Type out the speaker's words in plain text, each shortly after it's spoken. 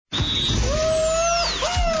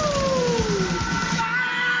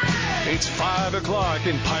5 o'clock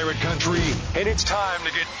in Pirate Country, and it's time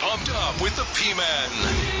to get pumped up with the P-Man.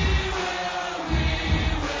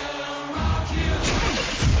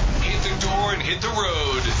 Hit the door and hit the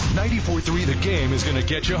road. 94.3 The Game is going to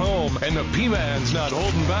get you home, and the P-Man's not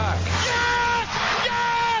holding back. Yes!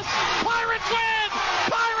 Yes! Pirates win!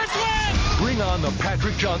 Pirates win! Bring on the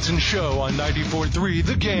Patrick Johnson Show on 94.3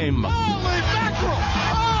 The Game. Holy mackerel!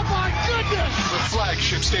 Oh, my goodness! The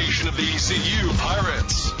flagship station of the ECU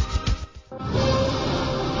Pirates.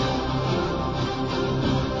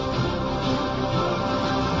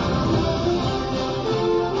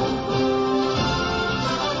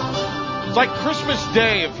 It's like Christmas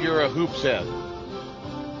Day if you're a hoops head.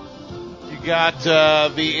 You got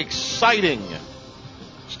the exciting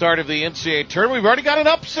start of the NCAA tournament. We've already got an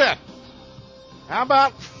upset. How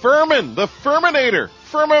about Furman, the Furminator,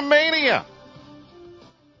 Furmamania?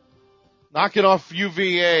 Knocking off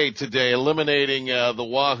UVA today, eliminating the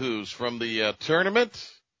Wahoos from the tournament.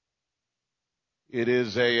 It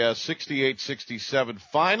is a 68-67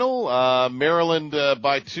 final. Maryland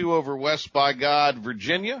by 2 over West by God,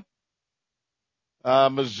 Virginia.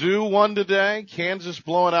 Mizzou won today. Kansas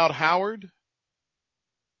blowing out Howard.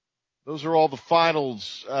 Those are all the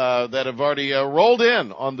finals that have already rolled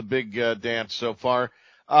in on the big dance so far.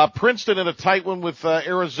 Princeton in a tight one with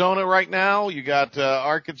Arizona right now. You got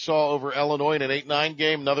Arkansas over Illinois in an 8-9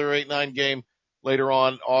 game, another 8-9 game later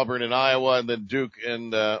on, Auburn and Iowa, and then Duke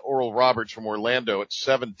and Oral Roberts from Orlando at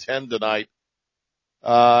 7:10 tonight.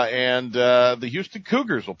 And the Houston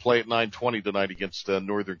Cougars will play at 9:20 tonight against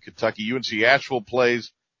Northern Kentucky. UNC Asheville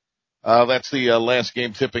plays. That's the last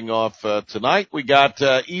game tipping off tonight. We got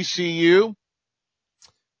ECU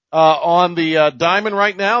on the diamond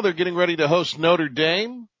right now. They're getting ready to host Notre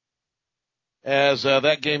Dame as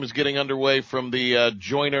that game is getting underway from the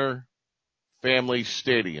Joyner Family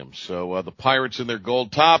Stadium. So the Pirates in their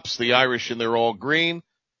gold tops, the Irish in their all green.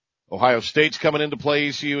 Ohio State's coming in to play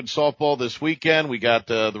ECU in softball this weekend. We got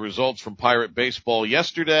the results from Pirate baseball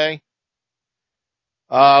yesterday.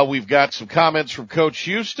 We've got some comments from Coach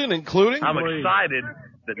Houston, including... I'm excited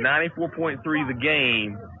that 94.3 The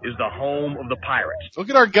Game is the home of the Pirates. Look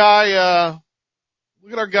at our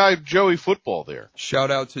guy Joey Football there.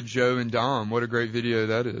 Shout out to Joe and Dom. What a great video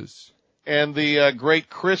that is. And the great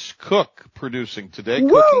Chris Cook producing today.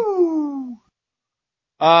 Woo!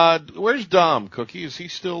 Cookie. Where's Dom, Cookie? Is he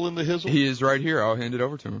still in the hizzle? He is right here. I'll hand it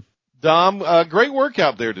over to him. Dom, great work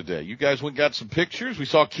out there today. You guys went and got some pictures. We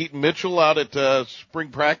saw Keaton Mitchell out at spring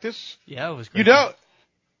practice. Yeah, it was great.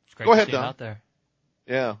 It's great go ahead, to see him Dom. out there.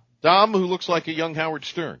 Yeah. Dom, who looks like a young Howard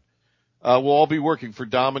Stern. We'll all be working for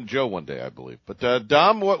Dom and Joe one day, I believe. But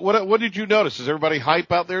Dom, what did you notice? Is everybody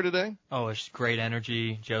hype out there today? Oh, it's great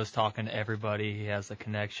energy. Joe's talking to everybody. He has the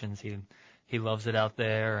connections. He loves it out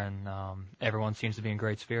there, and everyone seems to be in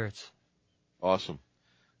great spirits. Awesome.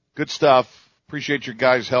 Good stuff. Appreciate your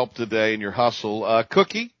guys' help today and your hustle.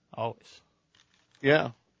 Cookie? Always.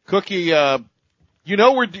 Yeah. Cookie, our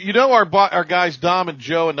guys Dom and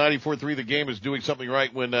Joe and 94.3 The Game is doing something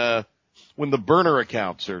right when the burner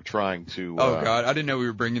accounts are trying to Oh God, I didn't know we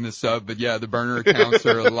were bringing this up, but yeah, the burner accounts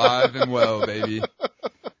are alive and well, baby.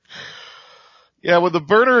 Yeah, when the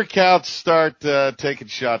burner accounts start taking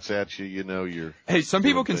shots at you, you know you're... Hey, some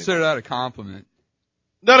people consider that a compliment.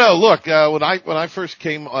 No, look, when I first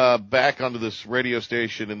came back onto this radio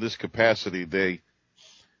station in this capacity, they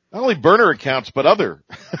not only burner accounts but other.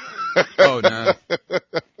 Oh no.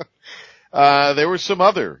 There were some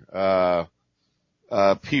other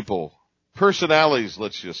people, personalities,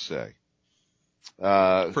 let's just say.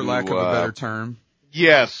 For lack of a better term.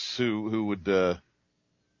 Yes, who would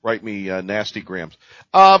write me nasty grams.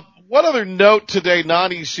 What other note today,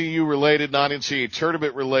 non-ECU related, non-NCAA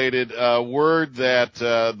tournament related, word that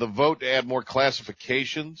the vote to add more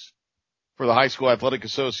classifications for the High School Athletic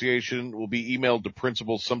Association will be emailed to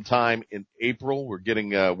principals sometime in April. We're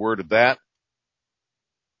getting word of that.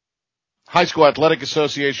 High School Athletic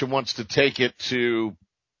Association wants to take it to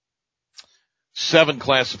 7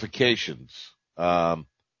 classifications.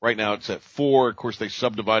 Right now it's at 4. Of course, they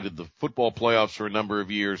subdivided the football playoffs for a number of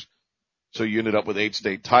years. So you ended up with 8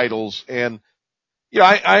 state titles. And,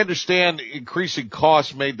 I understand increasing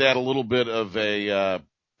costs made that a little bit of a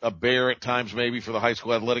bear at times maybe for the High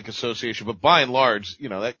School Athletic Association. But by and large,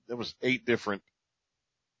 that was 8 different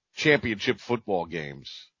championship football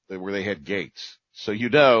games where they had gates. So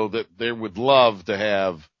that they would love to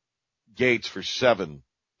have gates for 7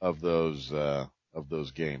 of those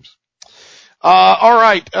games. All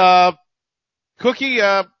right. Cookie,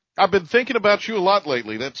 I've been thinking about you a lot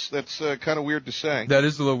lately. That's kind of weird to say. That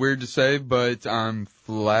is a little weird to say, but I'm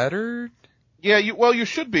flattered. Yeah, you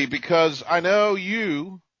should be, because I know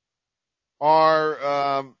you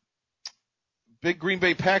are big Green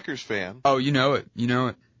Bay Packers fan. Oh, you know it. You know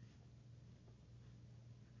it.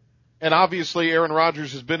 And obviously Aaron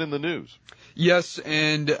Rodgers has been in the news. Yes,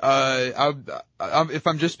 and if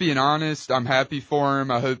I'm just being honest, I'm happy for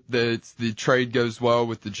him. I hope that the trade goes well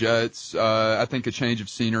with the Jets. I think a change of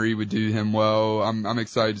scenery would do him well. I'm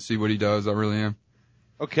excited to see what he does. I really am.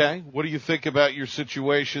 Okay. What do you think about your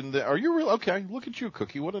situation? Are you real? Okay. Look at you,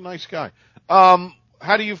 Cookie. What a nice guy.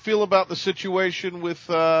 How do you feel about the situation with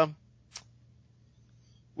the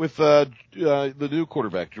new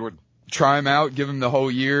quarterback, Jordan? Try him out, give him the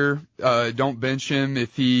whole year. Don't bench him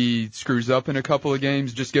if he screws up in a couple of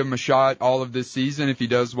games. Just give him a shot all of this season. If he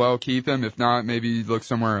does well, keep him. If not, maybe look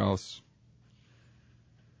somewhere else.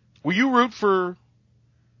 Will you root for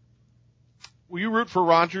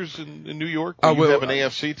Rodgers in New York? I will. You have an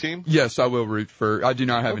AFC team? Yes, I will root for. I do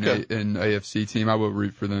not have an AFC team. I will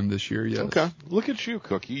root for them this year. Yes. Okay. Look at you,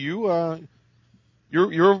 Cookie.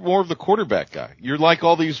 You're more of the quarterback guy. You're like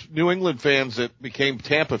all these New England fans that became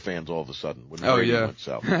Tampa fans all of a sudden when Brady went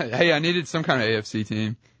south. Hey, I needed some kind of AFC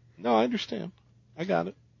team. No, I understand. I got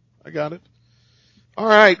it. All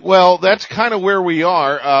right. Well, that's kind of where we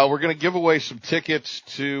are. We're going to give away some tickets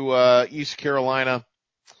to East Carolina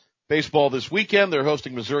baseball this weekend. They're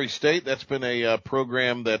hosting Missouri State. That's been a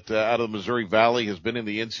program that out of the Missouri Valley has been in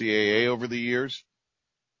the NCAA over the years.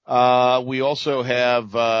 We also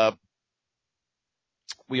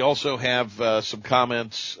have some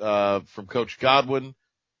comments from Coach Godwin.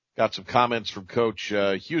 Got some comments from Coach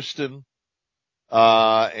Houston.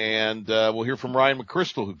 And we'll hear from Ryan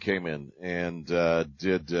McChrystal, who came in and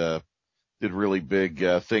did really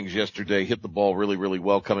big things yesterday. Hit the ball really, really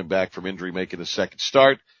well, coming back from injury, making his second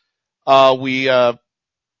start.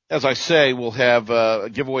 As I say, we'll have a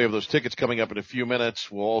giveaway of those tickets coming up in a few minutes.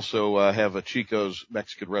 We'll also have a Chico's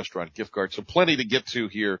Mexican restaurant gift card. So plenty to get to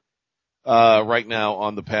here right now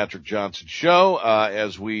on the Patrick Johnson Show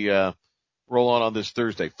as we roll on this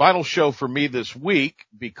Thursday. Final show for me this week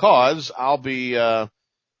because I'll be on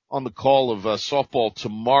the call of softball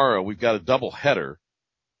tomorrow. We've got a doubleheader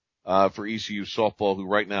for ECU softball, who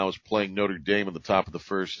right now is playing Notre Dame in the top of the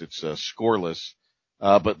first. It's scoreless,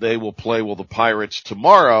 but they will play the Pirates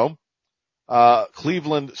tomorrow,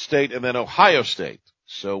 Cleveland State, and then Ohio State.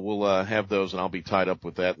 So we'll have those, and I'll be tied up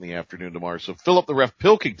with that in the afternoon tomorrow. So Philip the Ref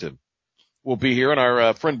Pilkington will be here, and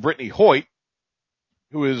our friend Brittany Hoyt,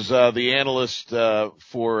 who is the analyst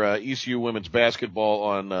for ECU women's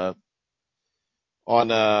basketball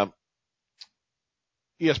on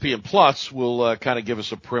ESPN Plus, will kind of give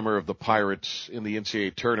us a primer of the Pirates in the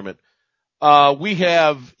NCAA tournament. We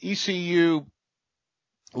have ECU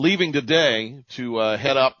leaving today to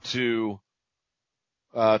head up to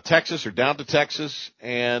Texas, or down to Texas,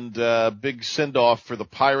 and big send-off for the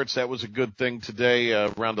Pirates. That was a good thing today,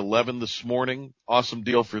 around 11 this morning. Awesome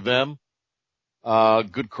deal for them.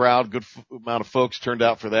 Good crowd, good amount of folks turned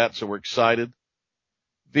out for that, so we're excited.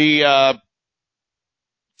 The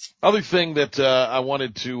other thing that I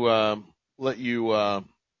wanted to let you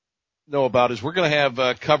know about is we're going to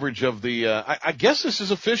have coverage of the I guess this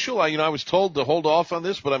is official. I was told to hold off on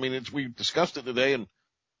this, but I mean we discussed it today in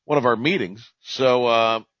one of our meetings.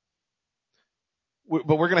 So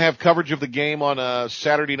but we're going to have coverage of the game on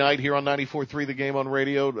Saturday night here on 94.3 The Game on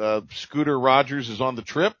radio. Scooter Rogers is on the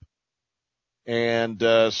trip, and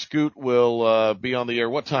Scoot will be on the air.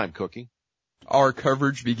 What time, Cookie? Our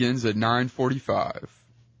coverage begins at 9:45.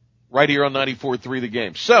 Right here on 94.3 The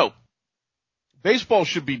Game. So, baseball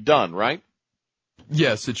should be done, right?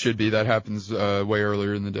 Yes, it should be. That happens way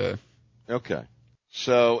earlier in the day. Okay.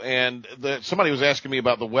 So, and somebody was asking me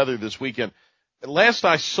about the weather this weekend. Last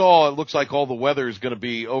I saw, it looks like all the weather is going to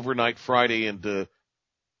be overnight Friday into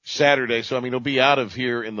Saturday. So, I mean, it'll be out of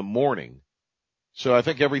here in the morning. So I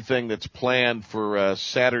think everything that's planned for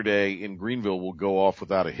Saturday in Greenville will go off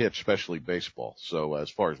without a hitch, especially baseball. So as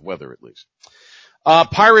far as weather, at least.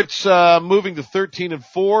 Pirates moving to 13-4,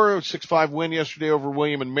 6-5 win yesterday over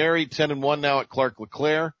William and Mary, 10-1 now at Clark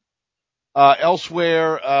LeClaire.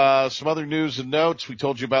 Elsewhere, some other news and notes. We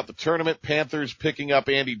told you about the tournament. Panthers picking up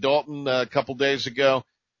Andy Dalton a couple days ago,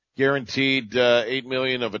 guaranteed $8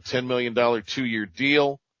 million of a $10 million 2-year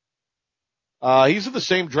deal. He's in the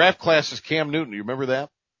same draft class as Cam Newton. You remember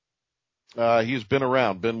that? He's been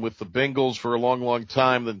around, been with the Bengals for a long, long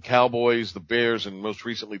time, then Cowboys, the Bears, and most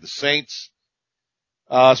recently the Saints.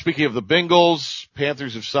 Speaking of the Bengals,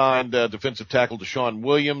 Panthers have signed defensive tackle Deshaun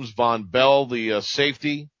Williams, Von Bell, the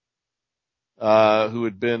safety, who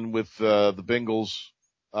had been with the Bengals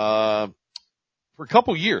for a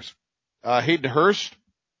couple years. Hayden Hurst,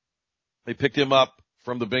 they picked him up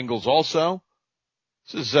from the Bengals also.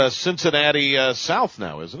 This is Cincinnati South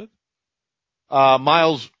now, isn't it?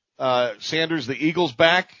 Miles Sanders, the Eagles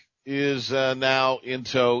back, is now in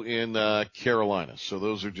tow in Carolina. So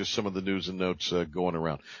those are just some of the news and notes going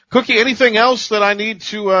around. Cookie, anything else that I need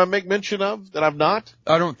to make mention of that I've not?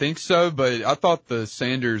 I don't think so, but I thought the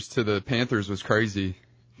Sanders to the Panthers was crazy.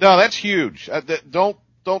 No, that's huge.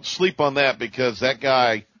 Don't sleep on that, because that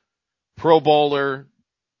guy, Pro Bowler,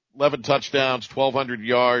 11 touchdowns, 1,200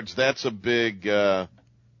 yards. That's a big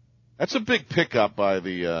pickup by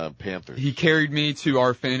the Panthers. He carried me to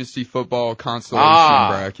our fantasy football consolation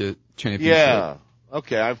bracket championship. Yeah.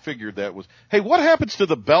 Okay, I figured that was. Hey, what happens to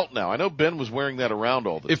the belt now? I know Ben was wearing that around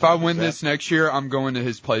all the time. If I win this next year, I'm going to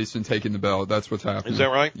his place and taking the belt. That's what's happening. Is that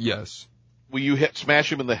right? Yes. Will you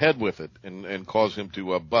smash him in the head with it and cause him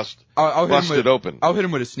to bust bust it open? I'll hit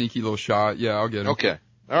him with a sneaky little shot. Yeah, I'll get him. Okay.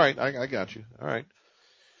 All right, I got you. All right.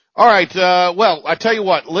 Well, I tell you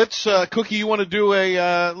what. Let's Cookie, you want to do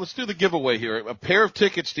let's do the giveaway here. A pair of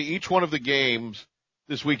tickets to each one of the games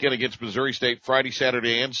this weekend against Missouri State, Friday,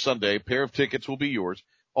 Saturday, and Sunday. A pair of tickets will be yours.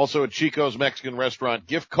 Also a Chico's Mexican Restaurant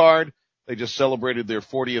gift card. They just celebrated their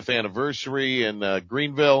 40th anniversary in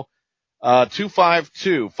Greenville.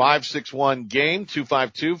 252-561-GAME,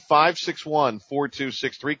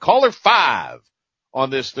 252-561-4263. Caller 5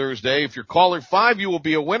 on this Thursday. If you're caller 5, you will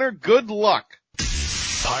be a winner. Good luck.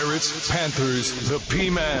 Pirates, Panthers, the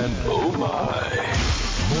P-Man. Oh,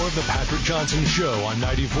 my. More of the Patrick Johnson Show on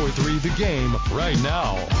 94.3 The Game right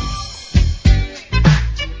now.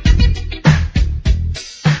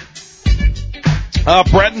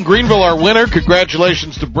 Brett in Greenville, our winner.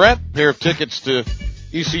 Congratulations to Brett. Pair of tickets to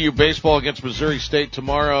ECU baseball against Missouri State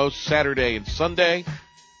tomorrow, Saturday, and Sunday.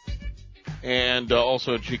 And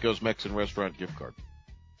also a Chico's Mexican Restaurant gift card.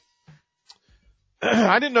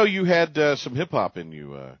 I didn't know you had some hip-hop in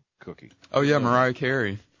you, Cookie. Oh, yeah, Mariah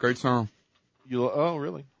Carey. Great song. Oh,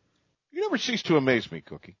 really? You never cease to amaze me,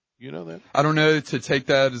 Cookie. You know that? I don't know to take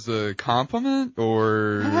that as a compliment,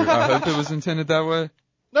 or I hope it was intended that way.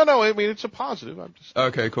 No, I mean, it's a positive. I'm just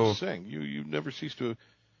okay, cool. saying. You never cease to.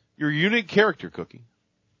 You're a unique character, Cookie.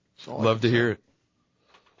 Love to hear it.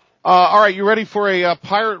 All right, you ready for a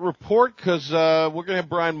Pirate report? Because we're going to have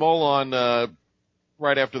Brian Mull on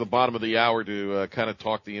right after the bottom of the hour to kind of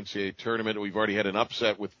talk the NCAA tournament. We've already had an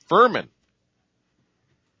upset with Furman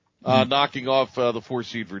knocking off the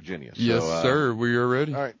 4-seed Virginia. So, yes, sir. We are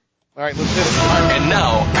ready. All right, let's hit it. And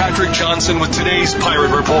now, Patrick Johnson with today's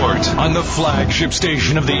Pirate Report on the flagship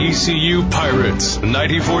station of the ECU Pirates,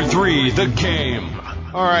 94.3 The Game.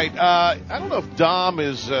 All right. I don't know if Dom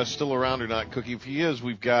is still around or not, Cookie. If he is,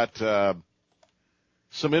 we've got some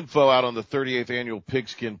info out on the 38th annual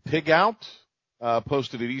Pigskin Pig Out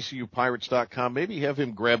posted at ECUPirates.com. Maybe have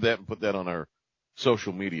him grab that and put that on our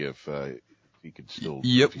social media if he can still.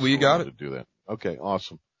 Yep, we got it. To do that. Okay,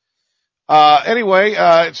 awesome. Anyway,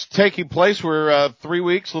 it's taking place. We're a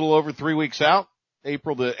little over 3 weeks out.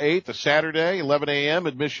 April the 8th, a Saturday, 11 a.m.,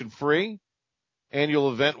 admission free.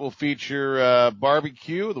 Annual event will feature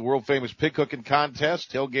barbecue, the world-famous pig cooking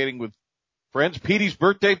contest, tailgating with friends, Petey's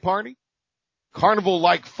birthday party,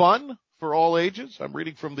 carnival-like fun for all ages. I'm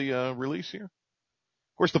reading from the release here.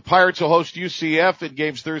 Of course, the Pirates will host UCF in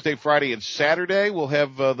games Thursday, Friday, and Saturday. We'll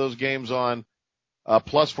have those games on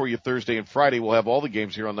Plus for you Thursday and Friday. We'll have all the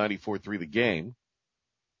games here on 94.3 The Game.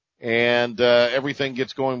 And everything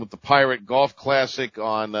gets going with the Pirate Golf Classic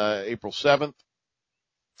on April 7th.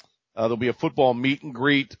 There'll be a football meet and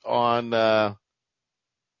greet on that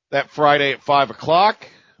Friday at 5 o'clock.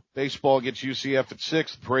 Baseball against UCF at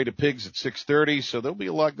 6. The Parade of Pigs at 6:30. So there'll be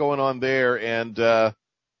a lot going on there. And you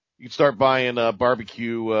can start buying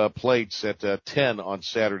barbecue plates at 10 on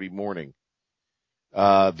Saturday morning.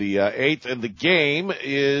 The 8th, and the game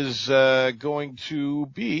is going to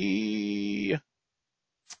be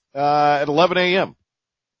at 11 a.m.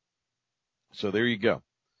 So there you go.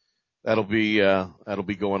 That'll be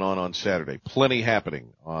going on Saturday. Plenty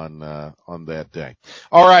happening on that day.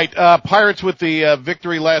 All right, Pirates with the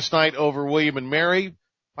victory last night over William and Mary.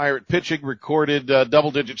 Pirate pitching recorded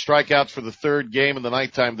double-digit strikeouts for the third game in the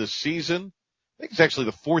ninth time this season. I think it's actually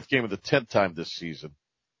the fourth game of the 10th time this season.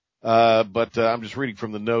 But I'm just reading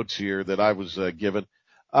from the notes here that I was given.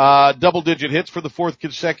 Double-digit hits for the fourth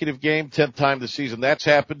consecutive game, 10th time this season. That's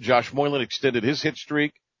happened. Josh Moylan extended his hit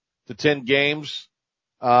streak to 10 games.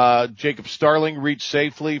 Jacob Starling reached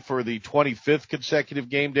safely for the 25th consecutive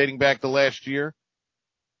game dating back to last year.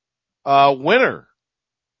 Winner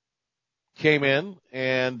came in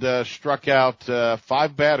and struck out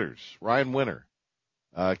 5 batters. Ryan Winner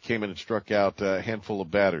came in and struck out a handful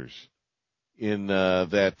of batters in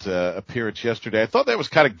that appearance yesterday. I thought that was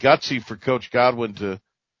kind of gutsy for Coach Godwin to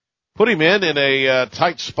put him in a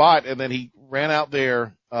tight spot, and then he ran out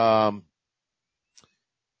there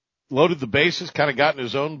loaded the bases, kind of got in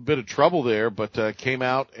his own bit of trouble there, but came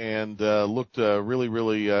out and looked really,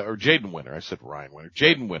 or Jaden Winter. I said Ryan Winter.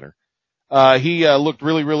 Jaden Winter. He looked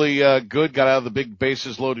really, good, got out of the big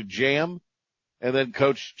bases loaded jam, and then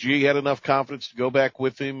Coach G had enough confidence to go back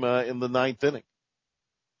with him in the 9th inning.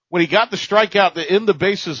 When he got the strikeout in the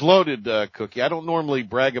bases loaded, Cookie, I don't normally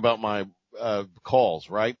brag about my calls,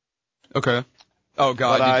 right? Okay. Oh,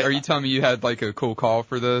 God. Are you telling me you had like a cool call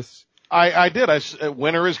for this? I did.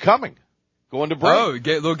 Winter is coming. Going to break. Oh,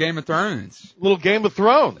 little Game of Thrones. Little Game of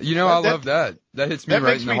Thrones. You know, I love that. That hits me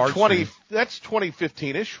right in the heart. That's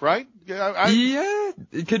 2015-ish, right? Yeah,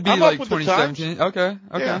 it could be like 2017. Okay.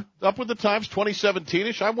 Yeah, up with the times,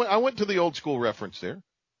 2017-ish. I went to the old school reference there.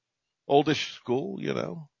 Oldish school, you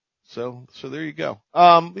know. So there you go.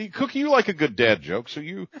 Cookie, you like a good dad joke, so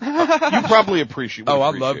you probably appreciate. I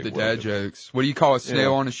love the dad jokes. What do you call a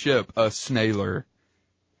snail on a ship? A snailer.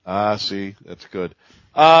 See, that's good.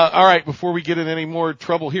 All right, before we get in any more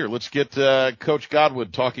trouble here, let's get Coach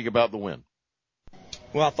Godwin talking about the win.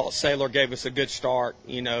 Well, I thought Saylor gave us a good start.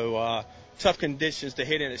 You know, tough conditions to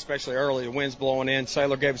hit in, especially early. The wind's blowing in.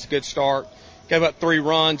 Saylor gave us a good start. Gave up 3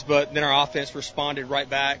 runs, but then our offense responded right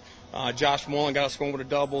back. Josh Mullen got us going with a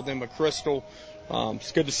double, then McChrystal.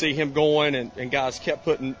 It's good to see him going, and guys kept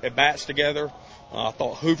putting at-bats together. I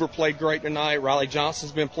thought Hoover played great tonight. Riley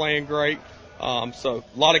Johnson's been playing great. So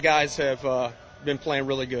a lot of guys have been playing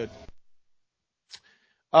really good.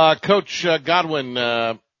 Coach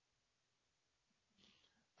Godwin,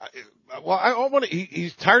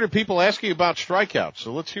 he's tired of people asking about strikeouts.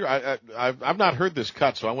 So let's hear. I've not heard this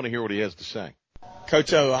cut, so I want to hear what he has to say.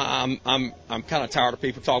 Coach O, I'm kind of tired of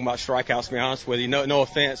people talking about strikeouts, to be honest with you. No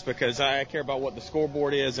offense, because I care about what the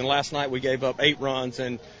scoreboard is. And last night we gave up 8 runs,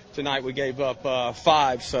 and tonight we gave up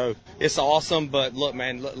 5. So it's awesome. But look,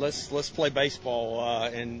 man, let's play baseball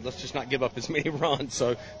and let's just not give up as many runs.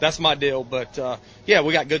 So that's my deal. But yeah,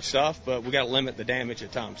 we got good stuff, but we got to limit the damage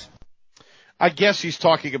at times. I guess he's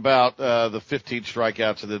talking about the 15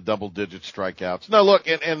 strikeouts and the double-digit strikeouts. No, look,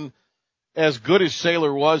 and as good as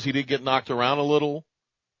Saylor was, he did get knocked around a little.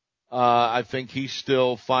 I think he's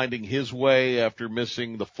still finding his way after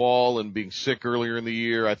missing the fall and being sick earlier in the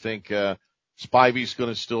year. I think Spivey's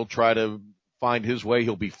going to still try to find his way.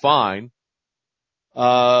 He'll be fine.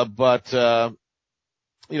 But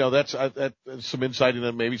you know, that's some insight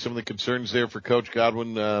into maybe some of the concerns there for Coach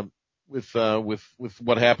Godwin with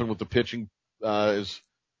what happened with the pitching as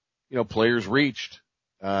you know players reached.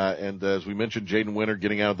 And as we mentioned, Jaden Winter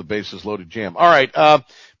getting out of the bases loaded jam. All right.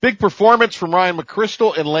 Big performance from Ryan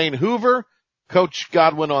McChrystal and Lane Hoover. Coach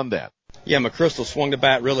Godwin on that. Yeah, McChrystal swung the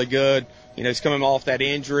bat really good. You know, he's coming off that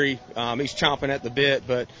injury. He's chomping at the bit,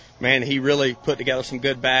 but man, he really put together some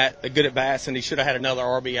good at bats, and he should have had another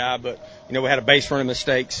RBI, but you know, we had a base running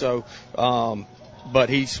mistake. So, but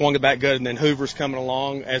he swung the bat good, and then Hoover's coming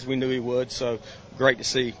along as we knew he would. So great to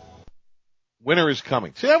see. Winter is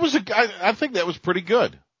coming. See, I think that was pretty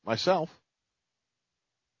good myself.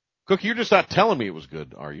 Cookie, you're just not telling me it was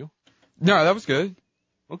good, are you? No, that was good.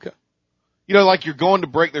 Okay. You know, like you're going to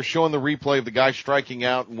break, they're showing the replay of the guy striking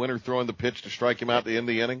out and Winter throwing the pitch to strike him out at the end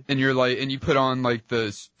of the inning. And you're like, and you put on like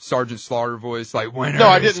the Sergeant Slaughter voice, like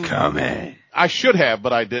Winter is coming. I should have,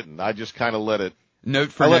 but I didn't. I just kind of let it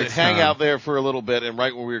hang out there for a little bit, and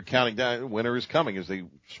right when we were counting down, Winter is coming as they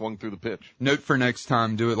swung through the pitch. Note for next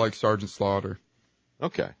time, do it like Sergeant Slaughter.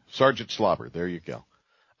 Okay. Sergeant Slaughter. There you go.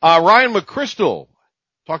 Ryan McChrystal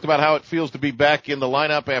talked about how it feels to be back in the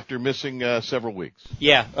lineup after missing several weeks.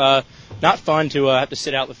 Yeah, not fun to have to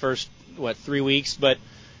sit out the first 3 weeks, but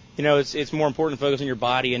you know it's more important to focus on your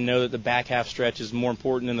body and know that the back half stretch is more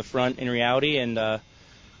important than the front in reality. And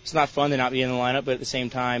it's not fun to not be in the lineup, but at the same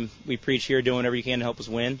time, we preach here doing whatever you can to help us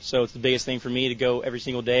win. So it's the biggest thing for me to go every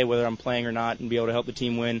single day, whether I'm playing or not, and be able to help the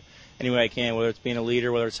team win any way I can, whether it's being a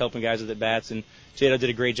leader, whether it's helping guys with at-bats. And Jada did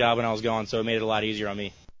a great job when I was gone, so it made it a lot easier on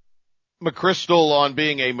me. McChrystal on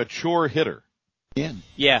being a mature hitter.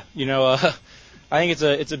 Yeah, you know, I think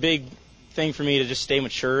it's a big thing for me to just stay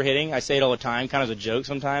mature hitting. I say it all the time, kind of as a joke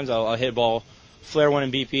sometimes. I'll hit a ball, flare one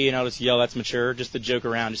in BP, and I'll just yell, that's mature, just to joke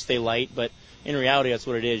around, just stay light. But in reality, that's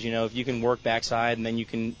what it is. You know, if you can work backside and then you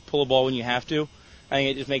can pull a ball when you have to, I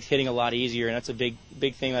think it just makes hitting a lot easier. And that's a big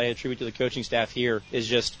thing that I attribute to the coaching staff here is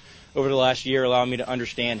just over the last year allowing me to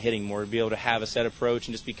understand hitting more, to be able to have a set approach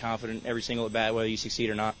and just be confident every single at bat, whether you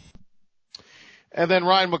succeed or not. And then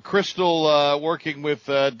Ryan McChrystal working with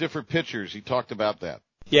different pitchers. He talked about that.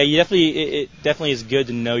 Yeah, it definitely is good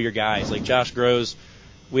to know your guys. Like Josh Groves,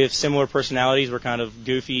 we have similar personalities. We're kind of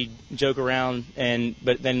goofy, joke around,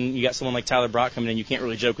 but then you got someone like Tyler Brock coming in. You can't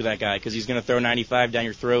really joke with that guy because he's going to throw 95 down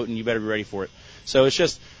your throat, and you better be ready for it. So it's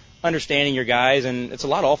just understanding your guys, and it's a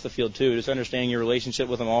lot off the field too, just understanding your relationship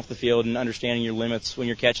with them off the field and understanding your limits when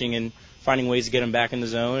you're catching and finding ways to get them back in the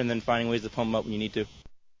zone and then finding ways to pump them up when you need to.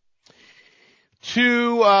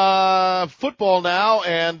 To football now,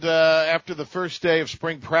 and after the first day of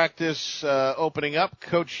spring practice opening up,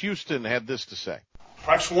 Coach Houston had this to say.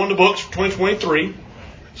 Practice won the books for 2023,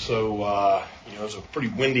 so it was a pretty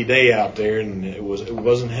windy day out there, and it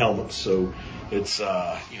wasn't helmets, so it's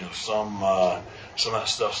some of that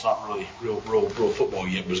stuff's not really real football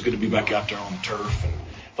yet, but it's good to be back out there on the turf. And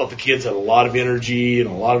I thought the kids had a lot of energy and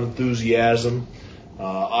a lot of enthusiasm.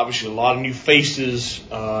 Obviously, a lot of new faces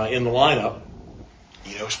in the lineup,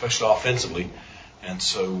 especially offensively. And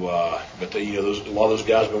so, but a lot of those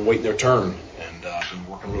guys have been waiting their turn and been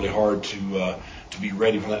working really hard to be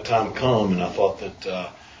ready when that time come. And I thought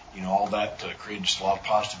that all that created just a lot of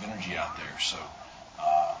positive energy out there. So.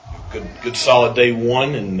 Good solid day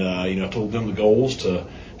one, and I told them the goals to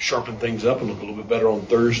sharpen things up and look a little bit better on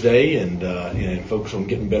Thursday, and focus on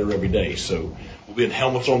getting better every day. So we'll be in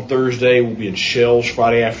helmets on Thursday. We'll be in shells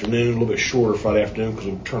Friday afternoon, a little bit shorter Friday afternoon because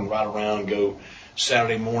we'll turn right around and go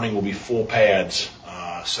Saturday morning. We'll be full pads.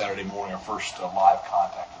 Saturday morning, our first live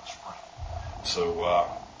contact of the spring. So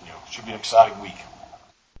it should be an exciting week.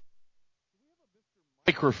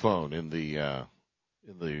 Microphone in the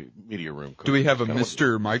media room. Do we have a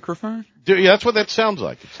Mr. Microphone? Yeah, that's what that sounds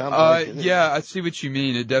like. It sounds like. Yeah, I see what you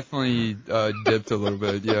mean. It definitely dipped a little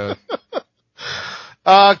bit. Yeah.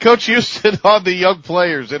 Coach Houston on the young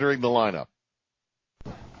players entering the lineup.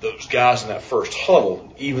 Those guys in that first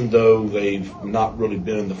huddle, even though they've not really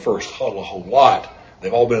been in the first huddle a whole lot,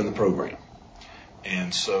 they've all been in the program.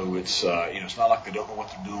 And so it's it's not like they don't know what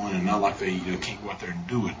they're doing, and not like they can't go out there and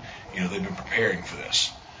do it. They've been preparing for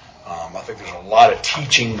this. I think there's a lot of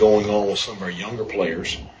teaching going on with some of our younger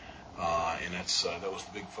players, and that was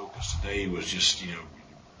the big focus today. Was just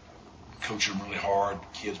coaching really hard,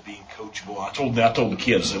 kids being coachable. I told the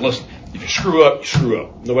kids, I said, listen, if you screw up, you screw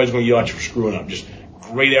up. Nobody's going to yell at you for screwing up. Just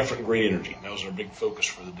great effort and great energy. That was our big focus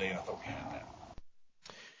for the day, and I thought we had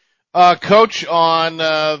that. Coach, on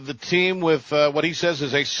the team with what he says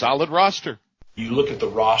is a solid roster. You look at the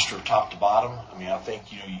roster top to bottom. I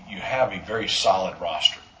think you have a very solid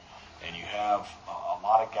roster. And you have a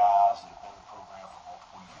lot of guys that have been in the program for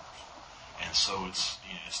multiple years. And so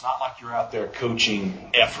it's not like you're out there coaching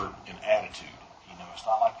effort and attitude. It's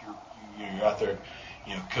not like you're out there,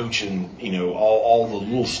 coaching, all the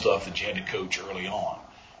little stuff that you had to coach early on.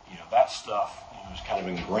 That stuff is kind of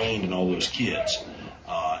ingrained in all those kids.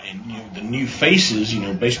 And the new faces,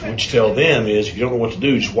 basically what you tell them is if you don't know what to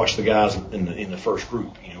do, just watch the guys in the first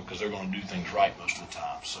group, because they're going to do things right most of the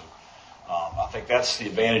time. So. I think that's the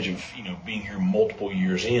advantage of being here multiple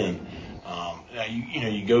years in. Now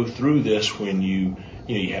you go through this when you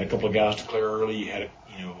had a couple of guys declare early, you had a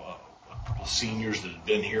couple of seniors that had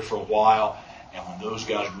been here for a while, and when those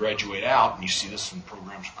guys graduate out, and you see this in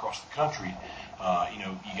programs across the country,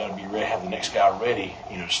 you got to be ready, have the next guy ready,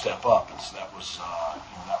 to step up, and so that was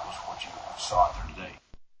what you saw out there today.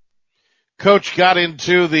 Coach got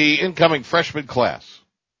into the incoming freshman class.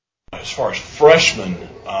 As far as freshmen,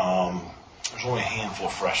 there's only a handful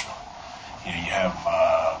of freshmen. You have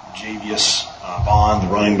Javius Vaughn,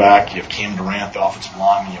 the running back. You have Cam Durant, the offensive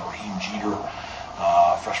lineman. You have Raheem Jeter,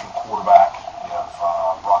 freshman quarterback. You have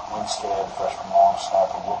Brock Winstead, freshman long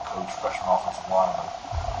snapper. Will Coach, freshman offensive lineman.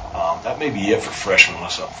 That may be it for freshmen,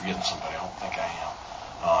 unless I'm forgetting somebody. I don't think I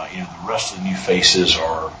am. The rest of the new faces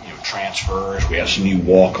are transfers. We have some new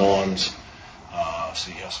walk-ons. So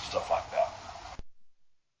you have some stuff like that.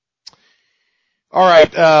 All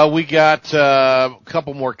right, we got a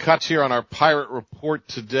couple more cuts here on our Pirate Report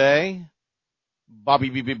today.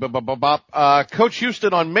 Coach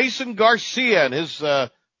Houston on Mason Garcia and his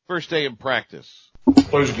first day in practice.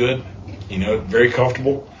 Player's good, very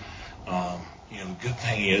comfortable. The good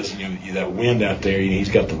thing is, that wind out there, he's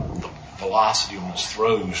got the velocity on his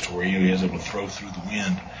throws to where he is able to throw through the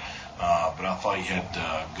wind. But I thought he had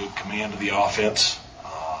good command of the offense.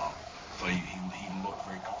 I thought he looked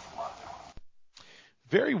very comfortable out there.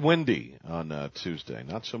 Very windy on Tuesday.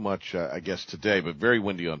 Not so much, I guess, today, but very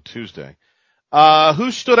windy on Tuesday.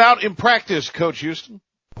 Who stood out in practice, Coach Houston?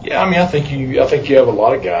 Yeah, I think you have a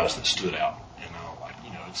lot of guys that stood out.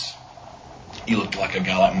 He looked like a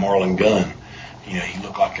guy like Marlon Gunn. He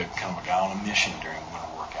looked like a kind of a guy on a mission during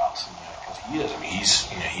winter workouts. Because he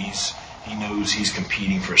is. He knows he's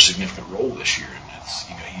competing for a significant role this year, and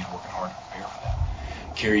he's working hard to prepare for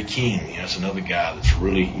that. Kerry King, that's another guy that's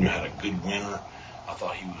really had a good winter. I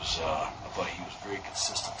thought he was very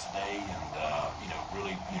consistent today, and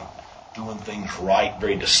really doing things right,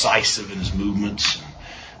 very decisive in his movements,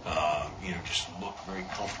 and just look very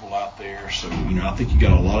comfortable out there. So, I think you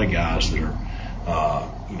got a lot of guys that are,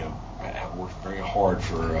 have worked very hard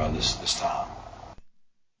for this time.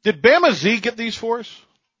 Did Bama Z get these for us?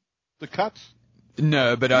 The cuts?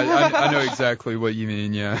 No, but I know exactly what you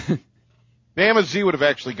mean, yeah. Bama Z would have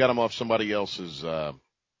actually got them off somebody else's,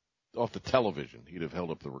 off the television. He'd have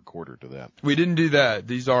held up the recorder to that. We didn't do that.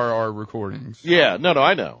 These are our recordings. Yeah, no,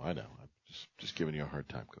 I know. I'm just giving you a hard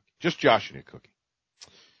time, Cookie. Just joshing you, Cookie.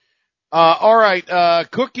 All right,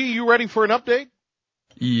 Cookie, you ready for an update?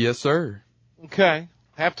 Yes, sir. Okay.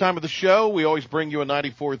 Halftime of the show, we always bring you a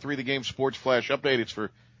 94.3 The Game Sports Flash update. It's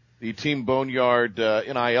for the Team Boneyard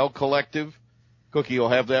NIL Collective. Cookie will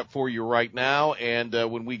have that for you right now. And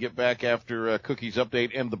when we get back after Cookie's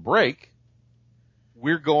update and the break,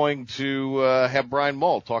 we're going to have Brian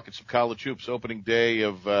Mull talking some college hoops, opening day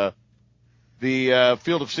of the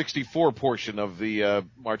Field of 64 portion of the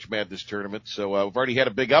March Madness tournament. So we've already had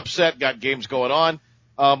a big upset, got games going on.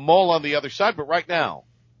 Mull on the other side, but right now,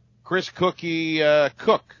 Chris Cookie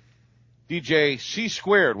Cook, DJ C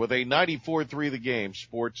Squared with a 94.3 The Game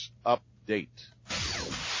Sports update.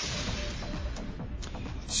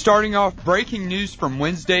 Starting off, breaking news from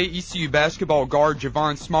Wednesday, ECU basketball guard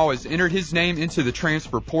Javon Small has entered his name into the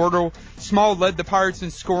transfer portal. Small led the Pirates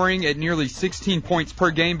in scoring at nearly 16 points per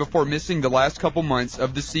game before missing the last couple months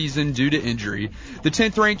of the season due to injury. The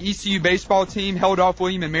 10th-ranked ECU baseball team held off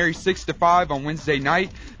William & Mary 6-5 on Wednesday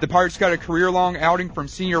night. The Pirates got a career-long outing from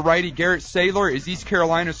senior righty Garrett Saylor as East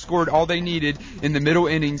Carolina scored all they needed in the middle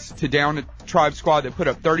innings to down a Tribe squad that put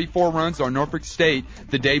up 34 runs on Norfolk State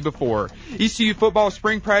the day before. ECU football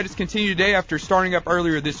spring practice continued today after starting up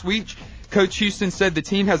earlier this week. Coach Houston said the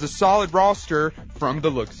team has a solid roster from the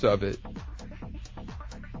looks of it.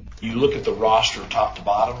 You look at the roster top to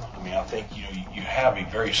bottom, I think, you have a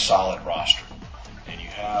very solid roster. And you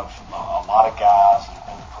have a lot of guys that have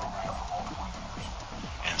been in the program for multiple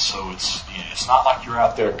years. And so it's not like you're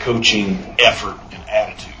out there coaching effort and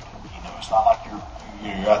attitude. It's not like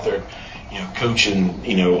you're out there, coaching,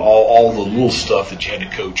 all the little stuff that you had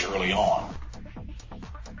to coach early on.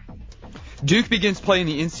 Duke begins playing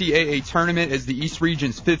the NCAA tournament as the East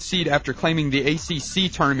Region's 5th seed after claiming the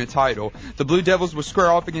ACC tournament title. The Blue Devils will square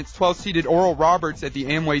off against 12-seeded Oral Roberts at the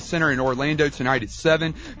Amway Center in Orlando tonight at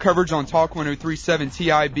 7. Coverage on Talk 103.7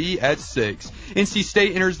 TIB at 6. NC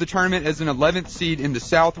State enters the tournament as an 11th seed in the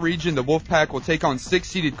South region. The Wolfpack will take on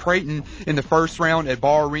 6-seeded Creighton in the first round at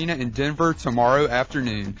Ball Arena in Denver tomorrow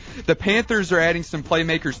afternoon. The Panthers are adding some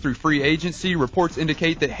playmakers through free agency. Reports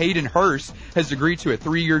indicate that Hayden Hurst has agreed to a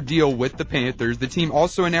 3-year deal with the Panthers. The team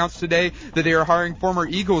also announced today that they are hiring former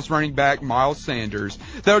Eagles running back Miles Sanders.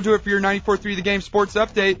 That'll do it for your 94.3 The Game Sports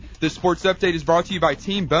Update. This sports update is brought to you by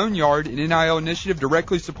Team Boneyard, an NIL initiative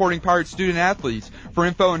directly supporting Pirate student athletes. For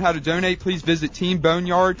info on how to donate, please visit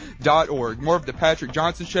teamboneyard.org. More of the Patrick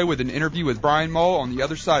Johnson Show with an interview with Brian Mull on the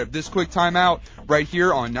other side of this quick timeout right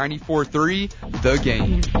here on 94.3 The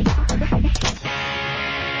Game.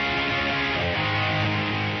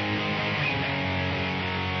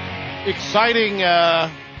 Exciting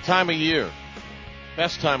time of year.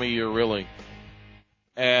 Best time of year, really.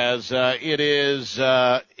 As it is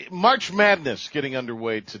March Madness getting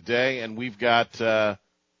underway today, and we've got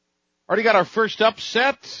already got our first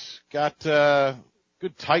upset. Got a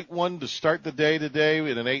good tight one to start the day today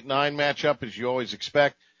in an 8-9 matchup, as you always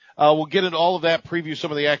expect. We'll get into all of that, preview some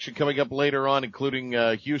of the action coming up later on, including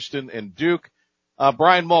Houston and Duke.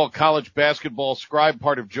 Brian Mull, college basketball scribe,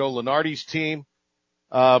 part of Joe Lunardi's team.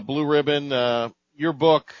 Blue Ribbon, your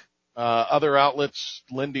book, other outlets,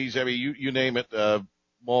 Lindy's, you name it.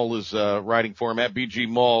 Mull is writing for him at BG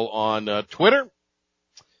Mull on Twitter.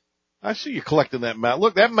 I see you collecting that mouse.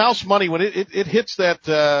 Look, that mouse money, when it hits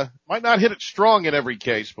that, might not hit it strong in every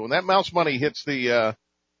case, but when that mouse money hits the, at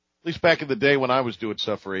least back in the day when I was doing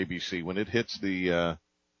stuff for ABC, when it hits the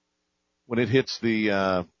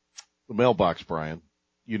mailbox, Brian,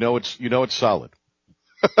 you know it's solid.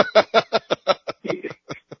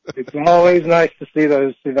 It's always nice to see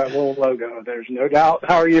that little logo. There's no doubt.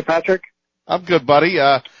 How are you, Patrick? I'm good, buddy.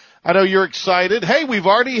 I know you're excited. Hey, we've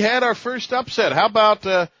already had our first upset. How about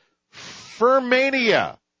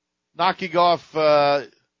Furmania knocking off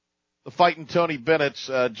the fighting Tony Bennett's?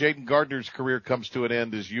 Jaden Gardner's career comes to an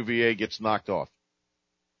end as UVA gets knocked off.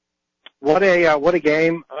 What a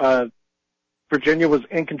game. Virginia was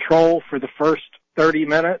in control for the first 30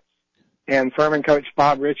 minutes. And Furman coach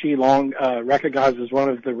Bob Ritchie, long recognized as one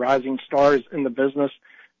of the rising stars in the business,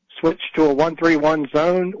 switched to a 1-3-1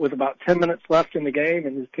 zone with about 10 minutes left in the game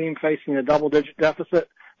and his team facing a double-digit deficit,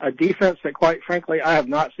 a defense that, quite frankly, I have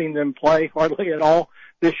not seen them play hardly at all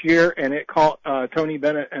this year, and it caught Tony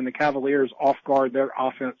Bennett and the Cavaliers off guard. Their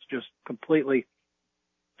offense just completely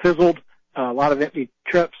fizzled. A lot of empty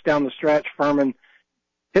trips down the stretch. Furman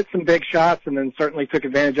hit some big shots and then certainly took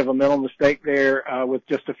advantage of a mental mistake there with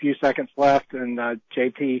just a few seconds left. And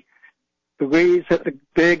JT Louise hit the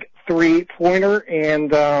big three-pointer,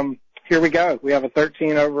 and here we go. We have a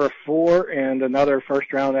 13/4 and another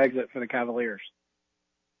first-round exit for the Cavaliers.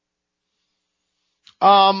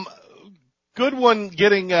 Good one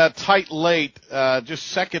getting tight late. Just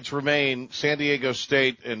seconds remain. San Diego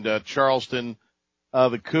State and Charleston.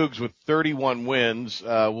 The Cougs with 31 wins.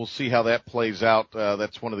 We'll see how that plays out.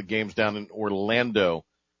 That's one of the games down in Orlando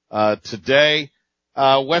today.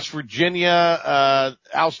 West Virginia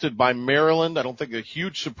ousted by Maryland. I don't think a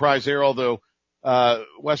huge surprise there, although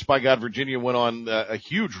West by God Virginia went on a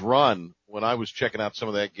huge run when I was checking out some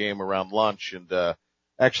of that game around lunch, and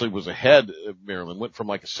actually was ahead of Maryland. Went from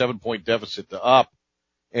like a 7-point deficit to up,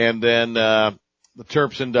 and then the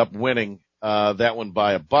Terps end up winning that one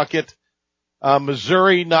by a bucket.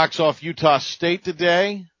 Missouri knocks off Utah State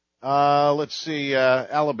today. Let's see,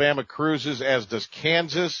 Alabama cruises, as does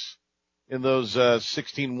Kansas in those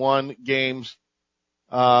 16-1 games.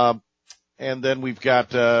 And then we've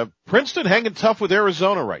got Princeton hanging tough with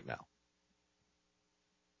Arizona right now.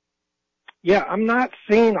 Yeah, I'm not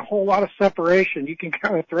seeing a whole lot of separation. You can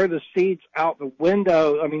kind of throw the seeds out the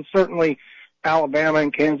window. I mean, certainly Alabama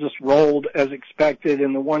and Kansas rolled as expected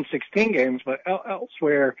in the 116 games, but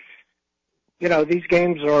elsewhere, you know, these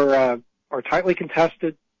games are tightly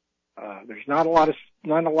contested. There's not a lot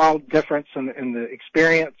of difference in the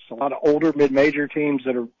experience. A lot of older mid-major teams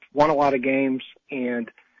that have won a lot of games, and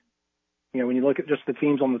you know, when you look at just the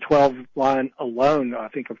teams on the 12 line alone, I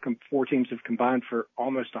think 4 teams have combined for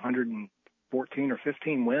almost 114 or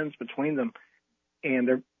 15 wins between them,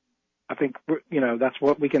 and I think, you know, that's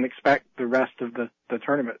what we can expect the rest of the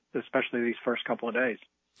tournament, especially these first couple of days.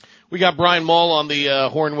 We got Brian Mull on the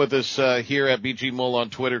horn with us here at BG Mull on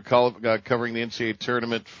Twitter, covering the NCAA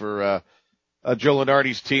tournament for Joe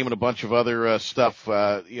Lunardi's team and a bunch of other stuff,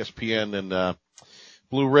 ESPN and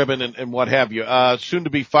Blue Ribbon and what have you. Soon to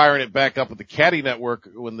be firing it back up at the Caddy Network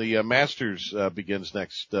when the Masters begins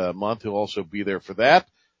next month. He'll also be there for that.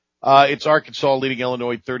 It's Arkansas leading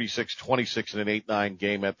Illinois 36-26 in an 8-9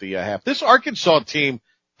 game at the half. This Arkansas team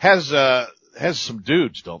has some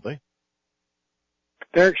dudes, don't they?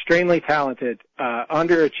 They're extremely talented,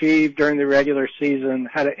 underachieved during the regular season,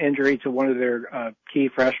 had an injury to one of their key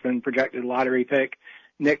freshmen, projected lottery pick,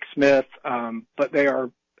 Nick Smith, but they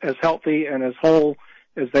are as healthy and as whole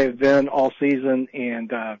as they've been all season,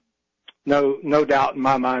 and no doubt in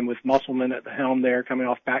my mind with Musselman at the helm there, coming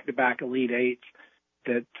off back-to-back Elite Eights,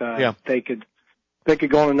 that they could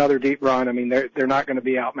go on another deep run. I mean, they're not going to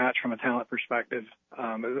be outmatched from a talent perspective,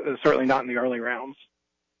 certainly not in the early rounds.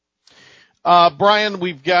 Brian,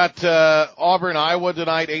 we've got Auburn, Iowa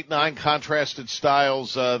tonight, 8-9, contrasted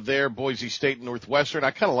styles there, Boise State and Northwestern.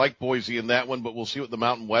 I kind of like Boise in that one, but we'll see what the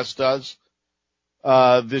Mountain West does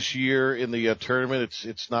this year in the tournament.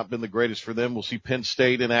 It's not been the greatest for them. We'll see Penn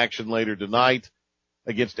State in action later tonight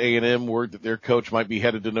against A&M. Word that their coach might be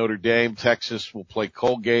headed to Notre Dame. Texas will play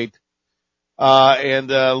Colgate. And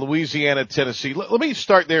Louisiana, Tennessee. Let me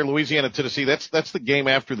start there, Louisiana, Tennessee. That's the game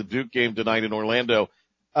after the Duke game tonight in Orlando.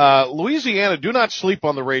 Louisiana, do not sleep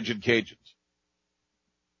on the Ragin' Cajuns.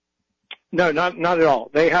 No, not at all.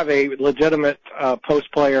 They have a legitimate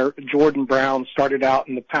post player. Jordan Brown started out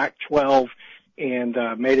in the Pac-12 and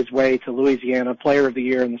made his way to Louisiana, Player of the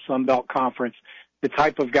Year in the Sun Belt Conference. The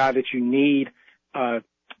type of guy that you need,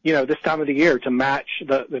 this time of the year to match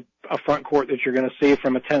a front court that you're going to see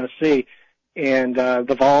from a Tennessee. And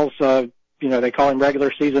the Vols, they call him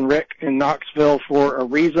regular season Rick in Knoxville for a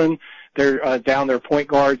reason. They're down their point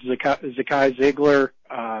guard, Zakai Ziegler.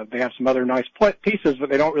 They have some other nice pieces, but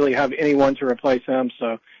they don't really have anyone to replace him.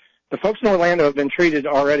 So the folks in Orlando have been treated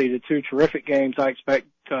already to 2 terrific games. I expect,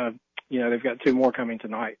 they've got 2 more coming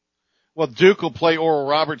tonight. Well, Duke will play Oral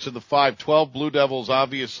Roberts in the 5-12. Blue Devils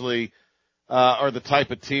obviously are the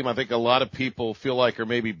type of team I think a lot of people feel like are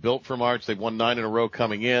maybe built for March. They've won 9 in a row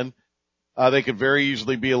coming in. They could very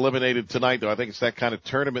easily be eliminated tonight, though. I think it's that kind of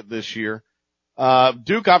tournament this year.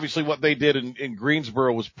 Duke, obviously what they did in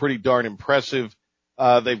Greensboro was pretty darn impressive.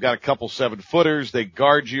 They've got a couple 7-footers. They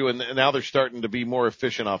guard you, and now they're starting to be more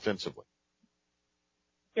efficient offensively.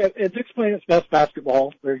 It's playing its best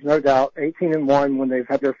basketball. There's no doubt. 18-1 when they've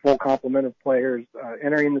had their full complement of players,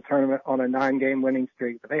 entering the tournament on a 9-game winning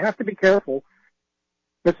streak. But they have to be careful.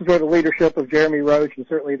 This is where the leadership of Jeremy Roach and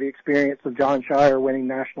certainly the experience of John Shire winning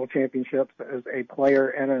national championships as a player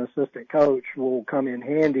and an assistant coach will come in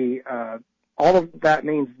handy. All of that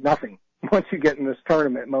means nothing once you get in this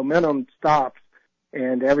tournament. Momentum stops,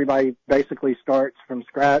 and everybody basically starts from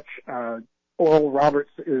scratch. Oral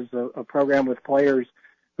Roberts is a program with players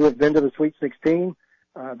who have been to the Sweet 16.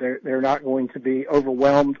 They're not going to be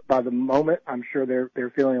overwhelmed by the moment. I'm sure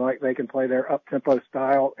they're feeling like they can play their up-tempo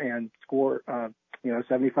style and score,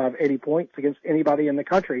 75, 80 points against anybody in the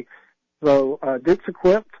country. So, Duke's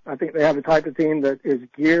equipped. I think they have a type of team that is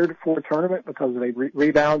geared for a tournament because they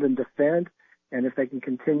rebound and defend. And if they can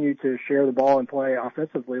continue to share the ball and play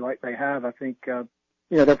offensively like they have, I think,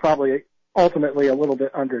 they're probably ultimately a little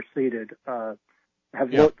bit underseeded, have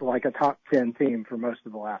looked like a top 10 team for most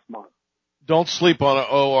of the last month. Don't sleep on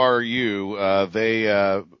ORU. They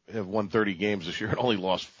have won 30 games this year and only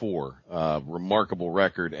lost 4. Remarkable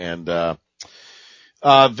record. And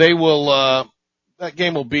they will that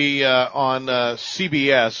game will be on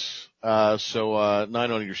CBS, so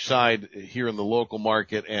 9 on your side here in the local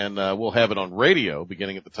market, and we'll have it on radio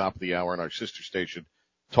beginning at the top of the hour on our sister station,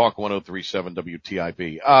 Talk 103.7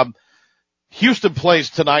 WTIB. Houston plays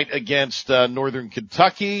tonight against Northern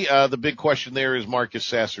Kentucky. The big question there is Marcus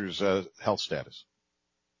Sasser's health status.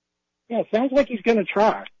 Yeah, it sounds like he's going to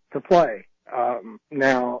try to play.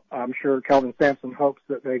 Now, I'm sure Kelvin Sampson hopes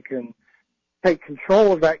that they can take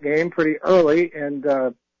control of that game pretty early, and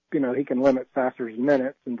he can limit Sasser's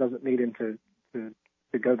minutes and doesn't need him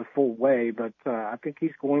to go the full way. But I think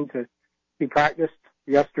he's going to. He practiced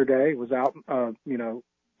yesterday, was out,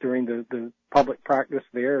 during the public practice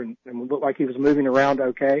there, and looked like he was moving around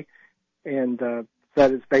okay, and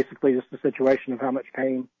said it's basically just a situation of how much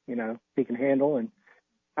pain he can handle, and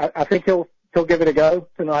I think he'll give it a go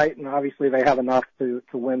tonight. And obviously they have enough to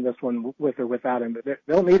win this one with or without him, but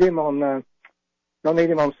they'll need him on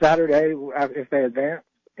Saturday if they advance,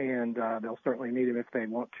 and they'll certainly need him if they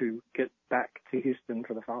want to get back to Houston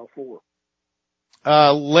for the Final Four.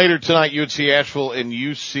 Later tonight, UNC Asheville and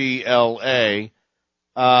UCLA.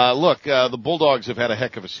 The Bulldogs have had a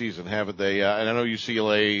heck of a season, haven't they? And I know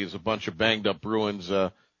UCLA is a bunch of banged up Bruins.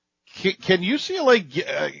 Can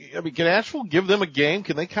UCLA, can Asheville give them a game?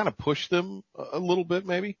 Can they kind of push them a little bit,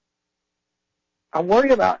 maybe? I'm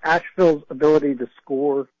worried about Asheville's ability to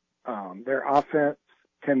score. Their offense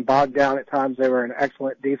can bog down at times. They were an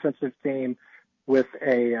excellent defensive team with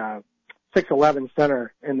a 6'11"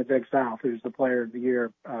 center in the Big South, who's the player of the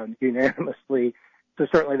year unanimously. So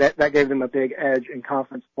certainly that gave them a big edge in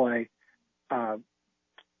conference play.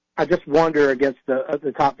 I just wonder against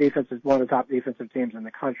the top defenses, one of the top defensive teams in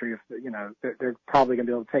the country, if they're probably going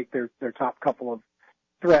to be able to take their top couple of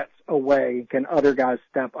threats away. Can other guys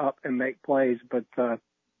step up and make plays? But I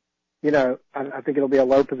think it'll be a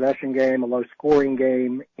low possession game, a low scoring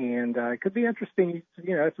game, and it could be interesting.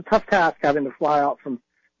 It's a tough task having to fly out from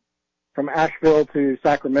Asheville to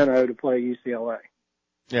Sacramento to play UCLA.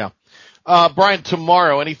 Yeah. Brian,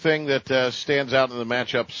 tomorrow, anything that stands out in the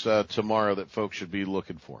matchups tomorrow that folks should be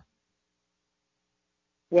looking for?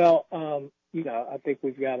 Well, I think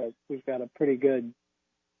we've got a pretty good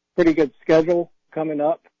schedule coming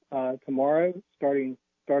up tomorrow, starting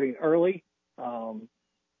early.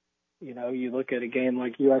 You look at a game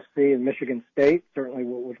like USC and Michigan State, certainly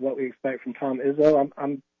with what we expect from Tom Izzo.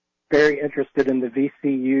 I'm very interested in the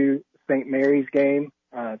VCU St. Mary's game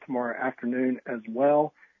tomorrow afternoon as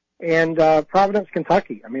well. And Providence,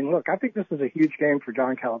 Kentucky. I mean, look, I think this is a huge game for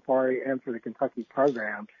John Calipari and for the Kentucky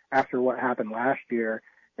program after what happened last year,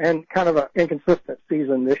 and kind of an inconsistent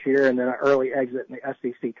season this year, and then an early exit in the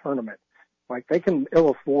SEC tournament. Like, they can ill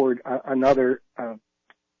afford another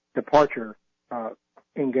departure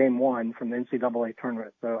in game one from the NCAA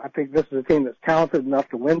tournament. So I think this is a team that's talented enough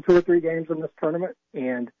to win 2 or 3 games in this tournament,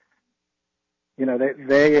 and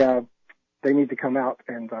they need to come out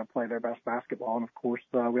and play their best basketball. And of course,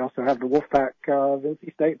 we also have the Wolfpack of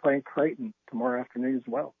NC State playing Creighton tomorrow afternoon as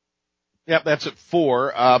well. Yep, that's at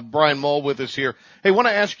 4. Brian Mull with us here. Hey, I want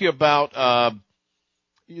to ask you about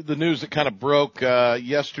the news that kind of broke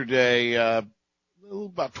yesterday,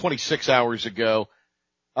 about 26 hours ago.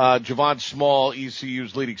 Javon Small,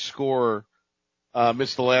 ECU's leading scorer,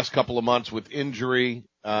 missed the last couple of months with injury,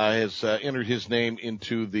 has entered his name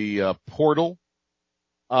into the portal.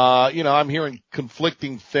 I'm hearing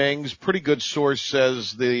conflicting things. Pretty good source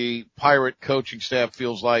says the Pirate coaching staff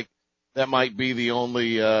feels like that might be the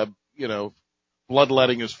only,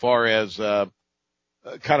 bloodletting as far as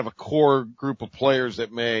kind of a core group of players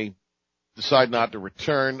that may decide not to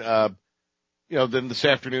return. Then this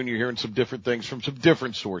afternoon you're hearing some different things from some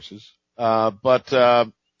different sources. But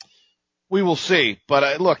we will see.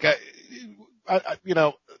 But look,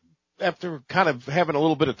 after kind of having a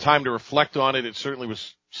little bit of time to reflect on it, it certainly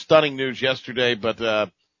was stunning news yesterday. But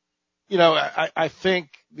I think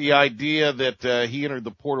the idea that he entered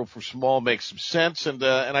the portal for Small makes some sense, and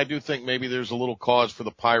I do think maybe there's a little cause for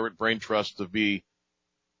the Pirate Brain Trust to be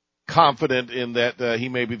confident in that he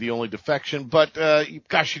may be the only defection. But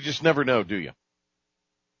gosh, you just never know, do you?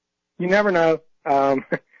 You never know.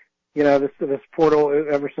 This portal,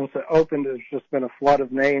 ever since it opened, there's just been a flood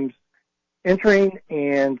of names entering,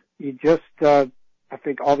 and you just I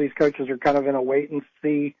think all these coaches are kind of in a wait and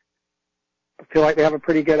see. I feel like they have a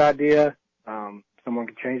pretty good idea. Someone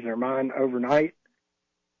can change their mind overnight,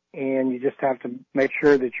 and you just have to make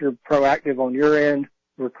sure that you're proactive on your end,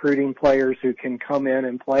 recruiting players who can come in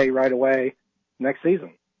and play right away next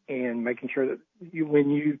season, and making sure that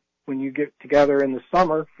when you get together in the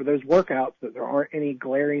summer for those workouts, that there aren't any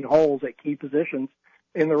glaring holes at key positions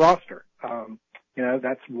in the roster.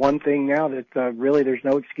 That's one thing now that really there's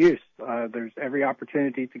no excuse. There's every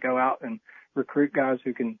opportunity to go out and recruit guys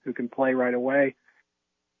who can play right away.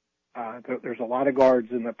 There's a lot of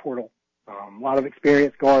guards in the portal, a lot of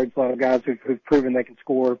experienced guards, a lot of guys who've proven they can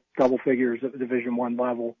score double figures at the Division I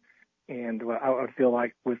level. And I feel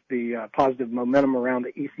like with the positive momentum around the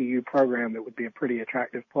ECU program, it would be a pretty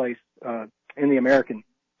attractive place in the American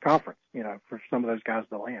Conference, for some of those guys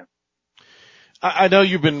to land. I know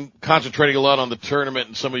you've been concentrating a lot on the tournament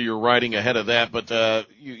and some of your writing ahead of that, but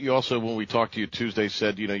you also, when we talked to you Tuesday,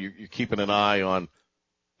 said you're keeping an eye on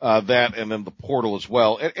that and then the portal as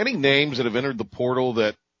well. Any names that have entered the portal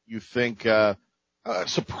that you think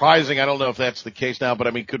surprising? I don't know if that's the case now, but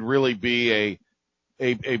I mean, could really be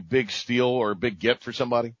a big steal or a big get for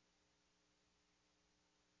somebody?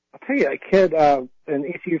 I'll tell you, a kid, and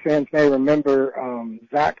ECU fans may remember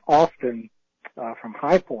Zach Austin from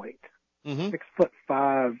High Point.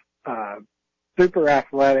 6'5", super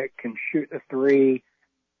athletic, can shoot a three,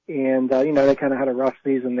 and they kind of had a rough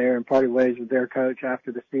season there and parted ways with their coach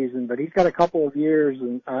after the season. But he's got a couple of years,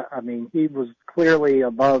 and he was clearly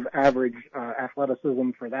above average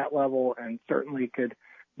athleticism for that level, and certainly could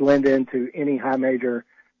blend into any high major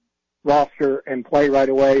roster and play right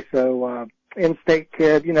away. So in-state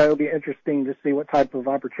kid, it'll be interesting to see what type of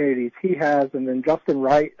opportunities he has. And then Justin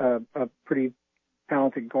Wright, a pretty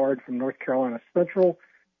talented guard from North Carolina Central,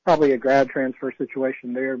 probably a grad transfer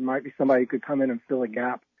situation there. Might be somebody who could come in and fill a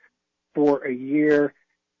gap for a year.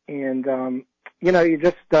 And you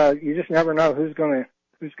just never know who's going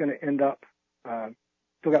to end up.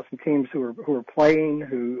 Still got some teams who are playing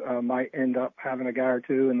who might end up having a guy or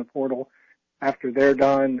two in the portal after they're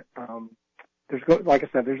done. Like I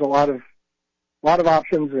said, there's a lot of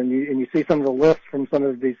options, and you see some of the lists from some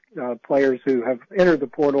of these players who have entered the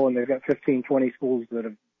portal, and they've got 15, 20 schools that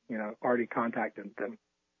have already contacted them.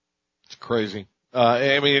 It's crazy.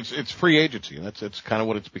 It's free agency. That's kind of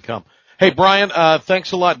what it's become. Hey, Brian,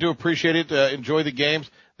 thanks a lot. Do appreciate it. Enjoy the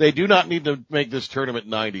games. They do not need to make this tournament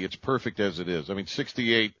 90. It's perfect as it is.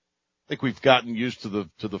 68. I think we've gotten used to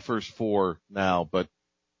the first four now, but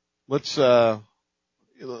let's not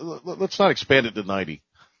expand it to 90.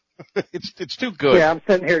 It's too good. Yeah, I'm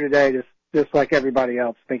sitting here today just like everybody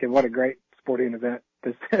else, thinking what a great sporting event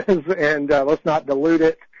this is, and let's not dilute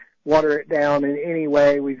it, water it down in any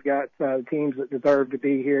way. We've got teams that deserve to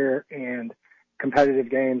be here and competitive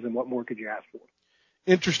games, and what more could you ask for?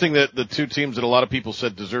 Interesting that the two teams that a lot of people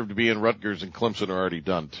said deserve to be in, Rutgers and Clemson, are already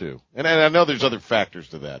done too. And I know there's other factors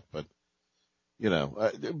to that, but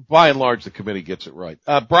by and large, the committee gets it right.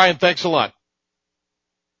 Brian, thanks a lot.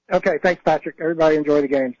 Okay, thanks, Patrick. Everybody enjoy the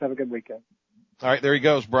games. Have a good weekend. All right, there he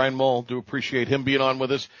goes, Brian Mull. Do appreciate him being on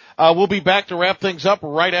with us. We'll be back to wrap things up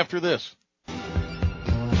right after this.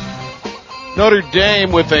 Notre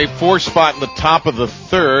Dame with a 4 spot in the top of the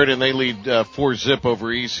third, and they lead 4-0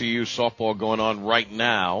 over ECU. Softball going on right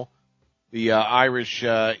now. The Irish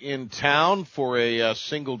in town for a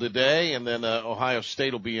single today, and then Ohio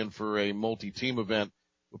State will be in for a multi-team event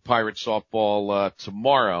with Pirate softball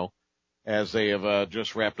tomorrow, as they have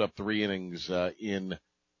just wrapped up 3 innings in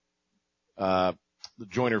the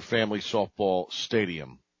Joyner Family Softball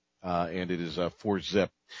Stadium, and it is 4-0.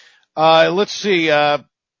 Let's see.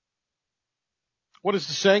 What is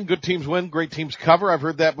the saying? Good teams win, great teams cover. I've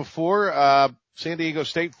heard that before. San Diego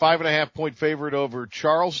State, 5.5-point favorite over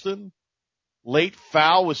Charleston. Late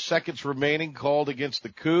foul with seconds remaining called against the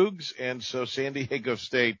Cougs, and so San Diego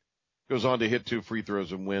State goes on to hit 2 free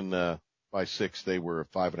throws and win by 6. They were a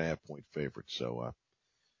 5.5-point favorite. So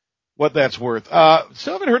what that's worth.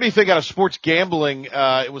 Still haven't heard anything out of sports gambling.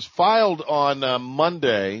 It was filed on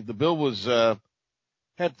Monday. The bill was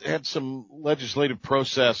had some legislative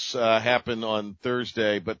process happen on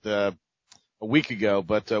Thursday, but a week ago,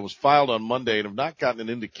 but was filed on Monday, and have not gotten an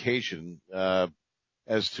indication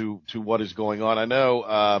as to what is going on. I know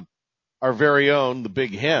our very own, the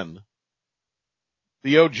Big Hen,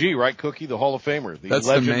 The OG, right, Cookie? The Hall of Famer. That's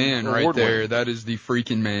the man right there. That is the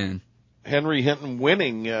freaking man. Henry Hinton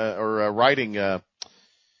winning, writing,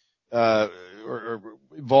 or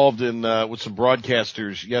involved in, with some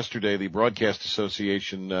broadcasters yesterday, the Broadcast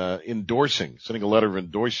Association, sending a letter of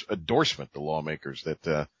endorsement to lawmakers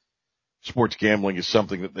that, sports gambling is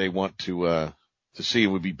something that they want to see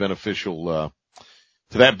and would be beneficial,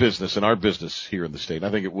 to that business and our business here in the state. And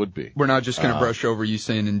I think it would be. We're not just going to brush over you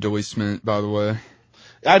saying endorsement, by the way.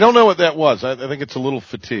 I don't know what that was. I think it's a little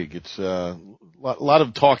fatigue. It's a lot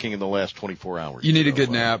of talking in the last 24 hours. You need a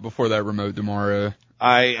good nap before that remote tomorrow.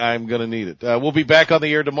 I'm going to need it. We'll be back on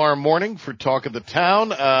the air tomorrow morning for Talk of the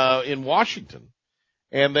Town in Washington.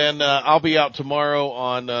 And then I'll be out tomorrow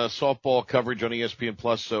on softball coverage on ESPN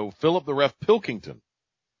Plus. So Philip the Ref Pilkington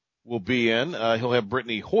will be in. He'll have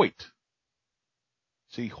Brittany Hoyt.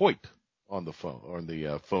 See Hoyt on the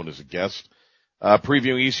phone as a guest.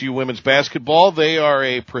 Previewing ECU women's basketball. They are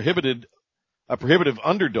a prohibitive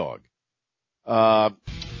underdog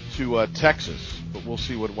to Texas, but we'll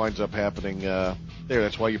see what winds up happening there.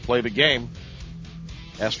 That's why you play the game.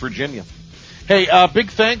 Ask Virginia. Hey, big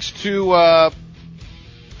thanks to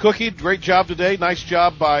Cookie. Great job today. Nice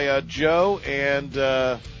job by Joe and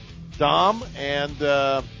Dom,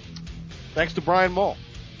 and thanks to Brian Mull.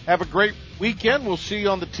 Have a great weekend. We'll see you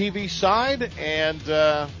on the TV side, and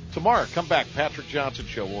tomorrow, come back, Patrick Johnson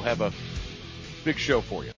Show. We'll have a big show for you.